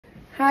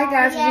Hi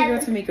guys, it's your girl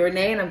Tamika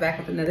Renee and I'm back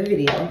with another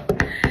video.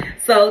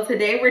 So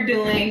today we're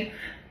doing,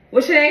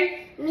 what's your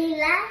name?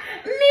 Mila.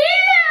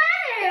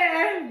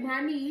 Mila!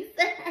 My niece.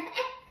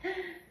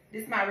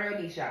 This is my real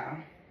niece, y'all.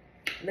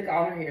 Look at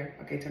all her hair.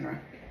 Okay, turn around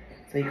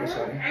so you can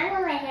show them. I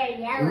want my hair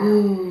yellow.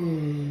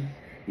 Ooh,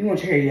 you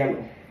want your hair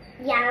yellow?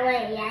 Yeah, I want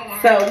it yellow.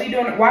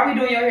 So why are we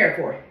doing your hair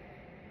for?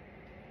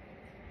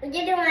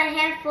 You're doing my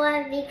hair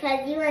for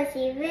because you want to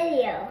see a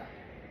video.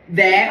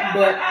 That,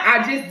 but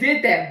I just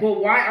did that. But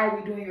why are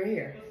we doing your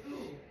hair?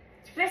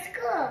 It's for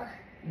school.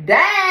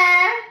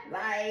 Dad!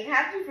 Like,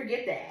 how did you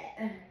forget that?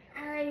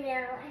 I don't know.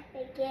 I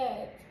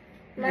forget.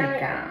 Oh my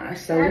gosh.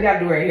 So we gotta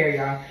do her hair,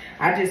 y'all.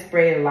 I just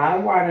sprayed a lot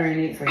of water in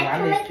it, so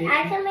y'all missed it.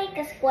 I can make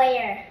a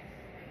square.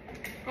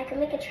 I can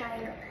make a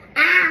triangle.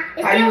 Ah!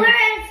 It still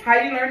hurts! How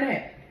you learn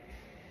that?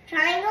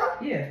 Triangle?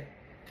 Yeah.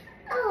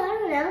 Oh, I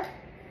don't know.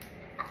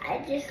 I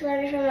just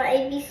learned it from my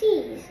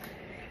ABCs.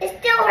 It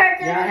still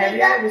hurts. Y'all, have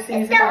you ever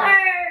seen it still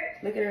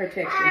hurts. Look at her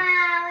texture.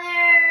 Ow, it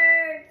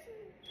hurts.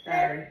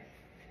 Sorry.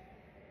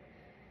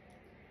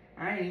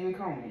 I ain't even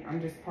combing.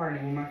 I'm just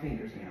parting with my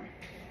fingers now.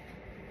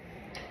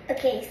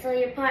 Okay, so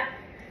your part.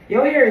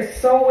 Your hair is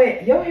so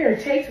wet. Your hair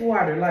takes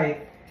water,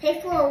 like.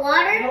 Takes full of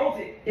water? It holds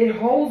it. It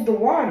holds the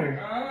water.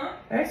 Uh-huh.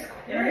 That's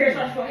crazy. And her hair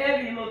starts to feel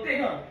heavy and a little thick,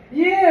 huh?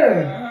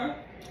 Yeah. Uh-huh.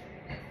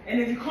 And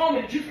if you comb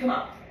it, the juice come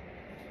out.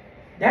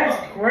 That's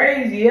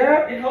crazy,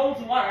 yeah. It holds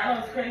the water. I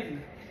know it's crazy.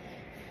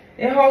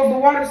 It holds the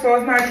water, so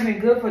it's not even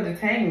good for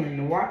detangling.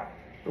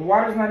 The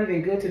water's not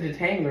even good to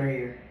detangle her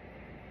hair.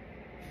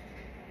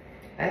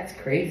 That's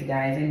crazy,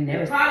 guys. I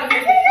never. I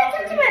think it's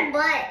touching my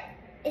butt.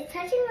 It's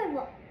touching my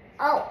butt.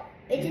 Oh,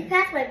 it just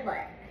passed my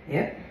butt.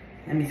 Yep.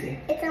 Let me see.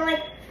 It's on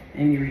like.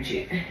 Let me reach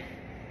it.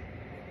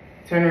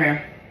 Turn around.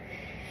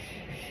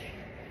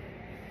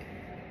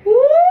 Woo!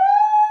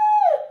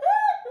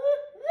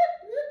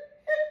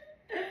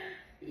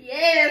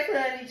 Yes,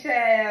 honey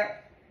child.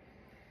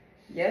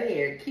 Your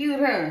hair cute,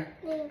 huh?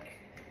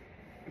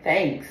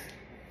 Thanks.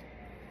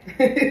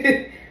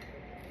 Thanks.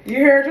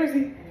 You heard,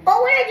 Tracy?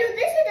 Oh, when I do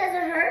this, it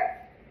doesn't hurt.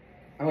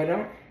 Oh, it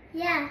don't?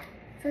 Yeah.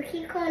 So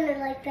keep calling it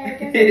like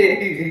that. It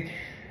doesn't hurt.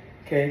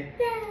 Okay.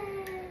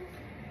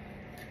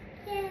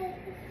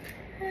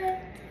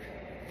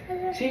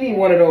 Yeah. She need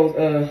one of those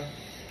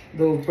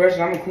brushes.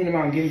 I'm gonna clean them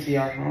out and give them to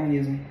y'all. I don't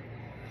use them.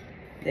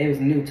 They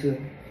was new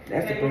too.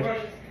 That's the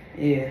brush.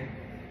 Yeah.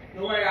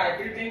 The one that got like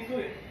 3 things to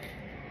it.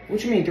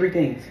 What you mean 3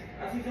 things?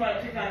 I see somebody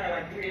on TikTok had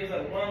like 3. It was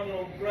like one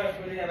little brush,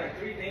 but it had like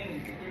 3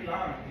 things, 3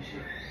 lines and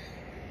shit.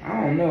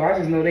 I don't know. I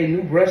just know they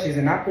new brushes,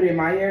 and I put it in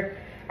my hair.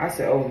 I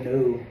said, oh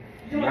no,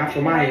 not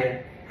for my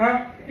hair.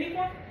 Huh? The pink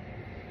one?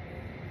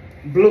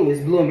 Blue.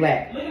 It's blue and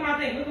black. Look at my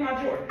thing. Look at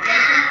my Jordan.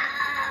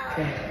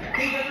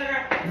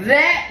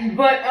 That,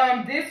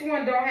 but this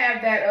one don't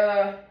have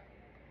that.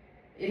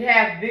 It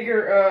have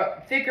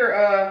bigger,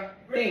 thicker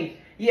thing.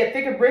 Yeah,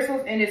 thicker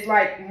bristles, and it's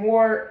like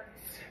more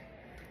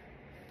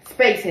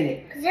space in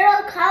it.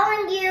 Zero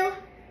calling you.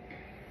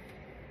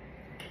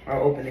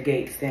 I'll open the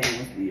gate. Stanley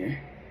must be here.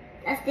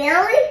 That's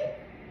Stanley?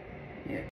 Yeah.